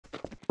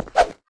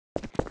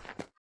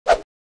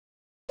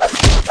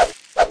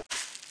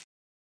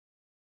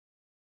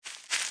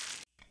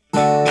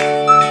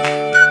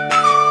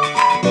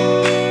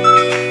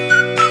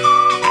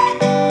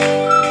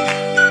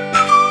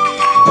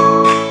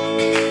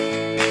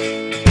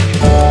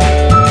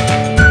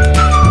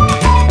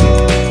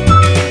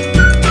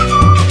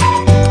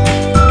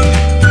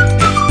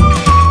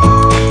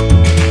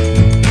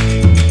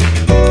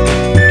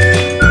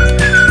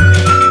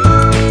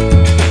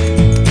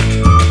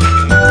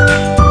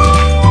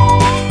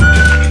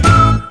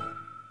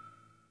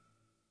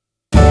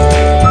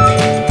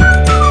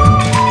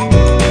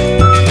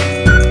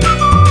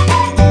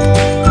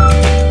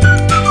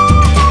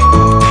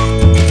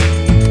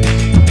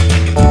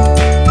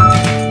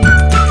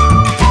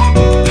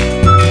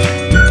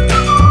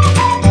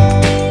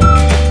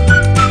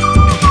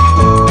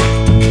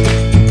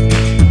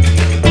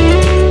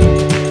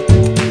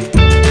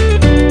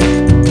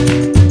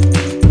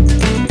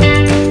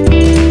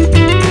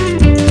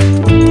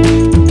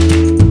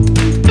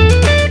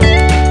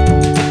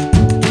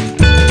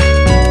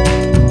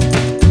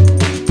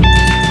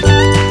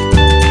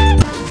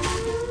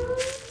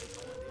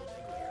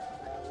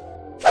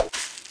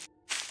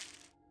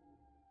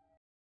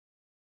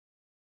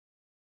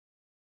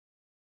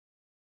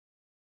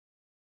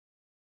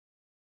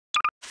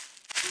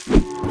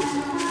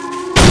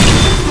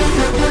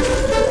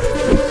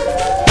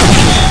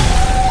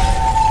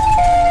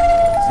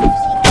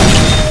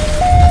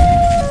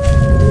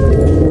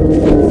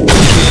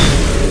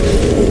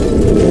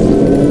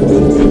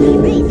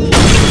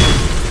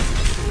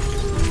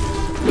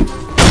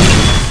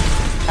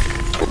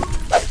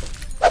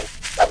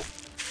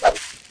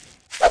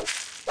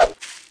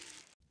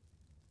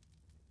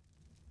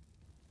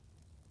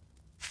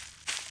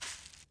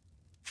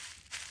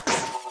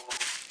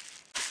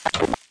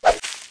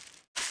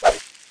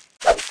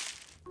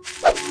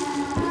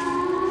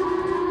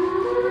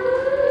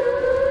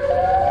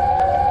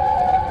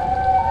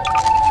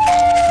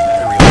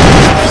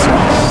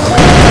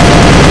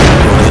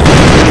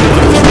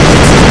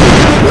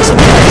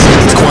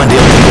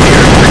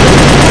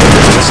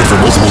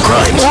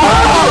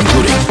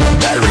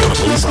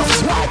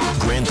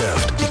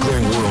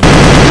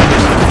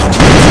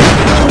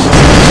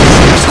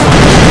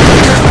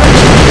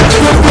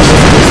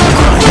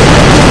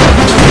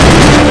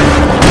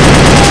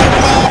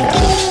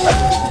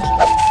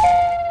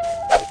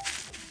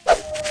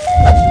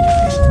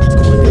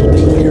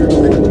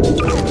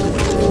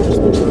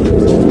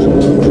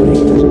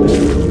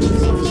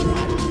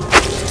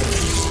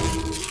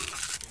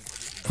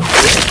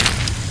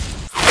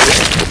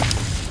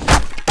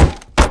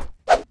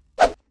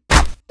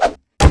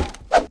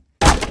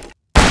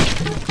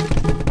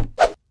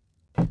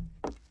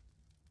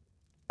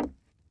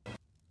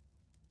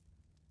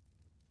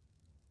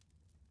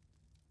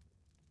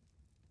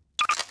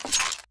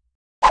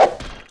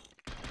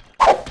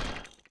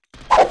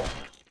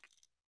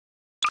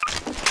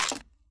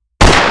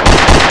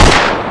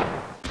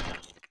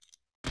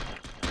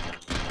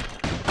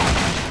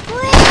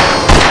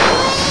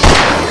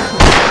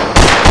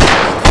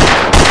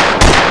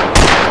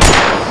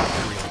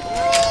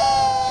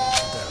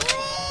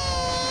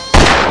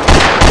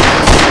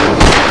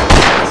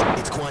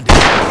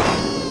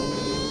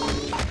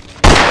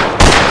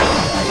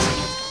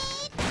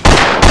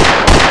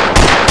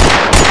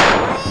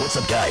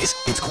What's up, guys?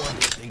 It's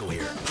Quandale Dingle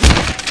here.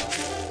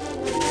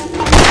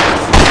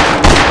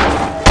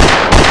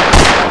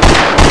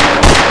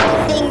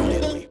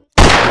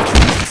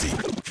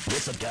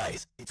 What's up,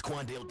 guys? It's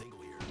Quandale Dingle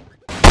here.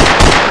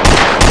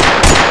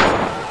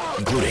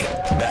 Including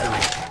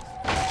battery,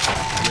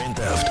 grand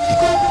theft,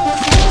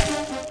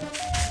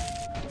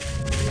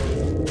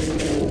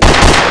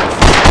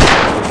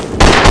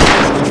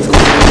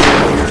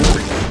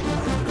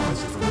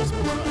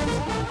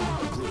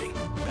 including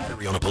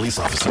battery on a police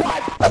officer,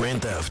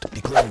 grand theft,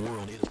 declaring war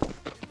on it.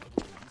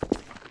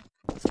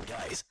 What's up,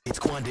 guys? It's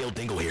Quandale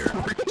Dingle here.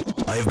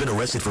 I have been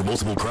arrested for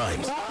multiple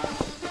crimes.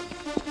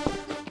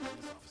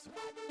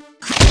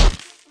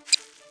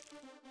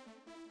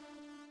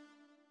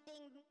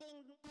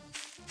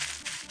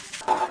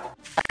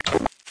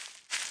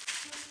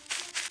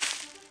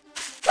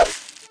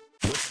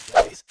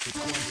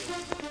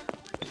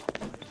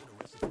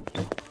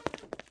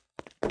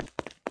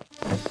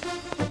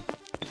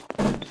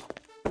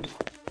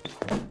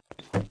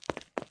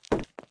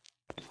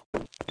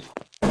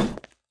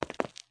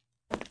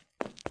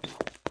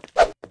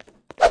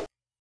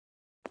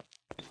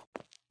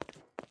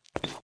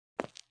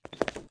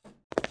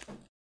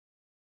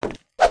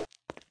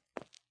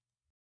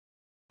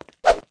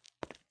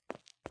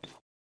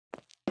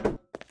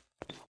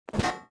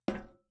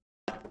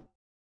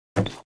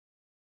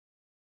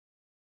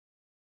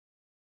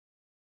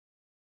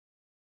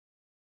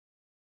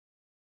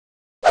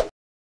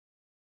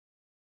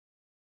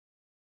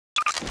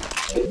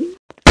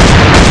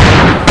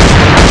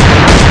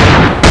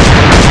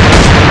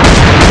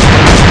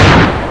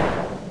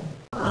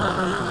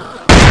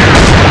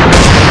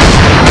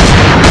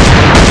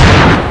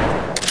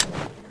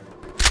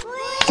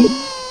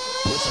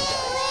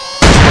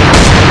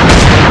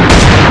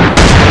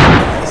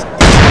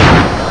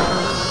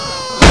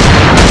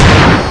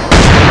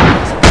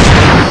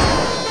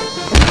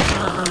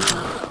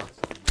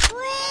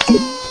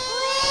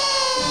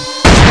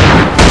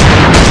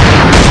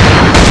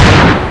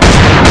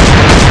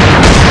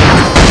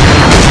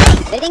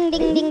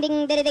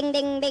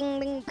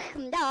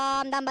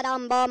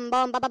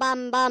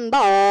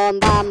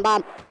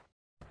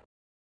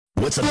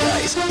 What's up,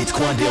 guys? It's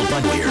Quandale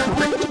Dingle here.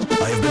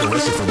 I have been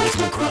arrested for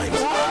multiple crimes,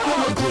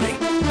 including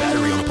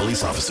battery on a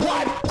police officer,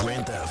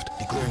 grand theft,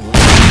 declaring war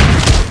on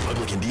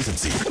public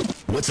indecency.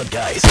 What's up,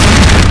 guys?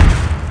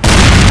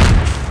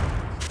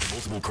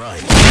 Multiple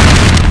crimes.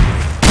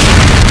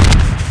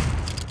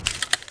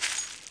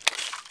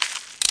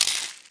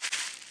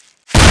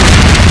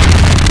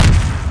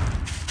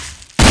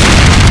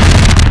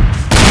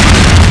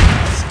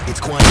 It's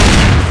Quandale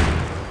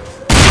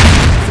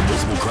for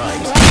multiple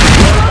crimes.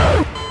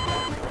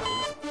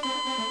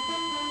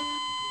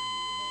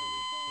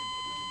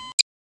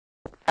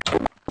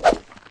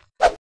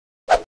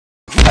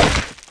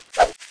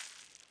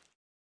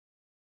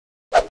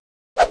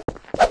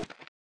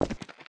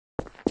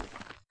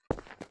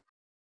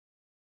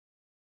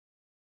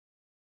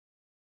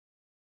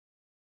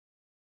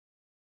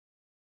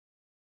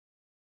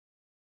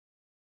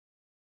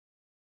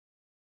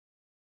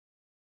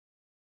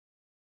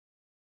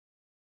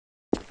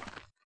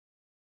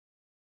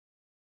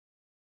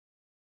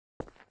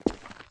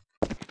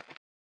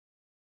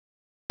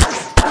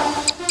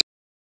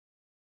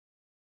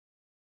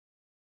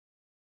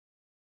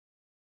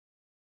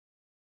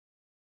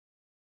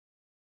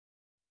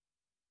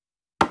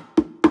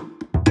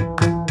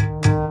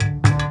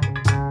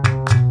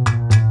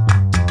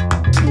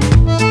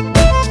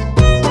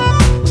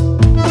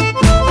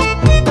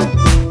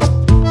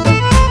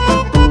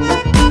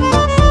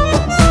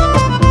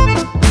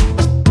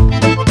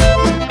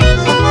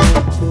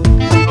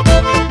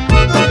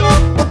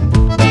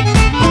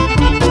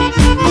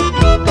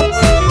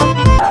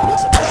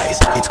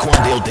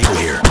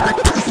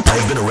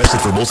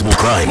 Multiple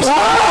crimes,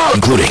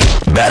 including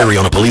battery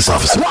on a police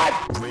officer.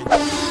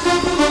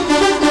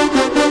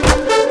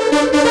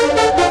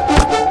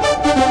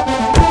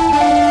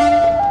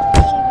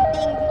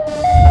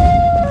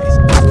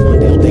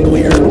 Dingle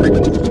here.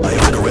 I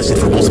have been arrested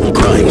for multiple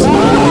crimes,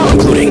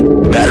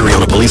 including battery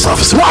on a police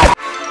officer.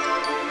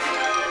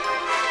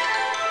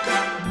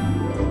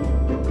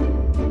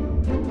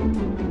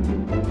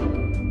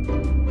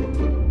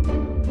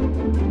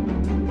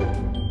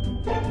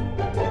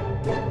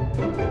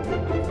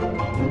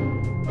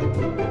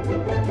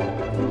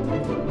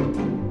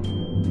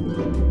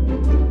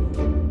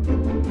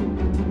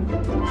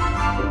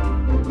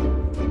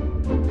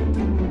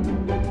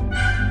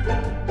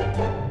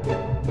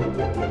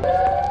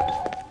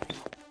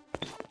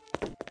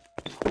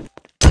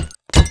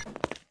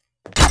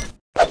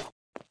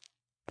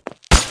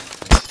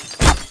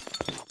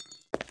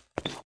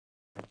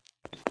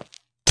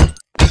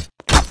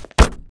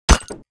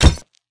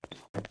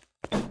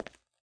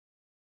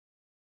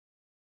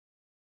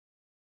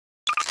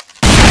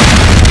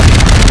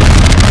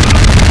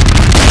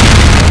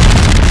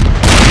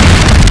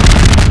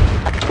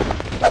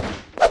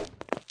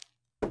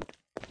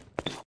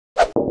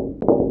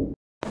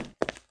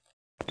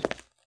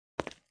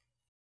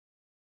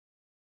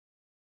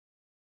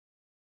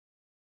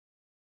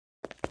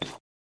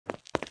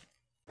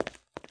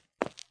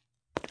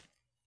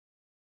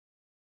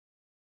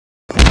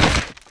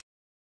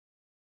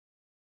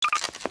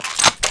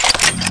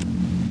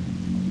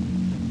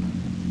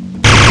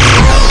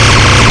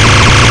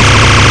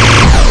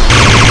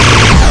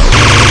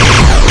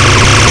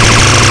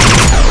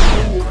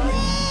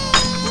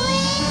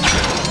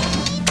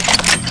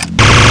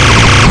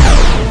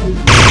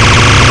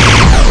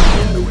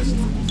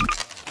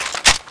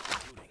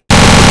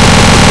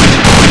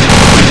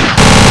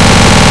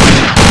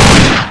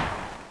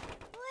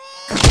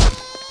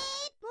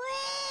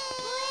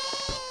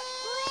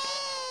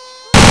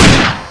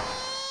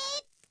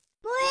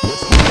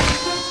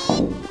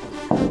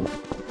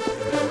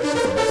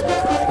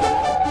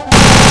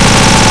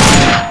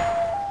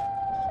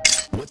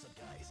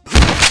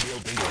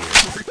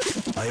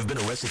 have been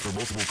arrested for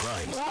multiple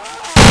crimes.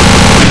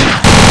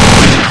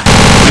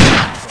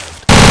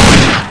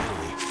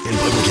 In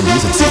public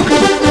indecency.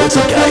 What's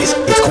up, guys?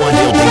 It's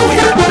Quandale Dingle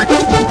here.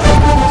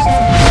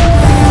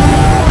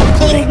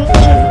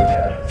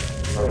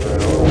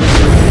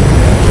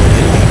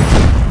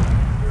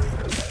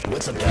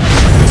 What's up, guys?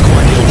 It's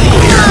Quandale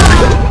Dingle here.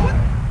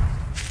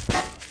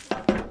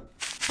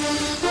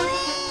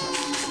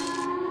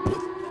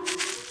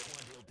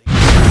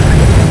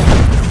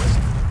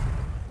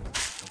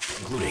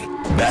 Including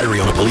battery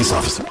on a police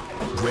officer,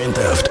 grand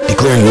theft,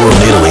 declaring war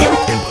on Italy,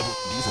 in public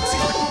indecency.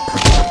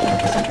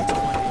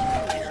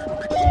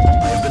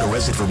 I have been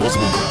arrested for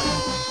multiple crimes.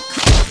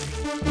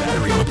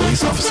 Battery on a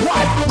police officer,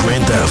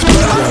 grand theft,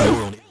 declaring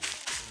war on Italy.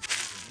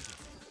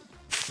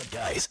 What's up,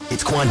 guys?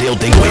 It's Quandale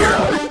Dingle here.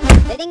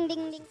 Ding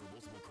ding ding.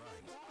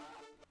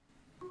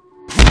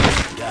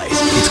 Guys,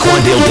 it's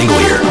Quandale Dingle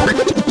here.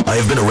 I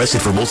have been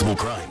arrested for multiple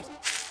crimes.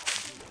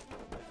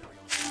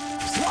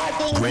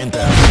 Grand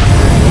theft,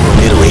 war on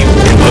Italy,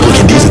 in public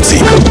indecency.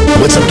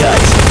 What's up,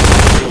 guys?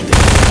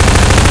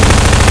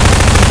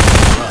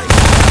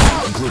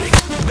 Including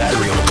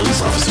battery on a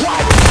police officer.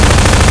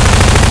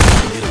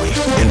 Italy,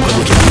 in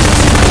public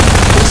indecency.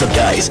 What's up,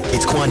 guys?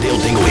 It's Quandale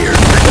Dingle here.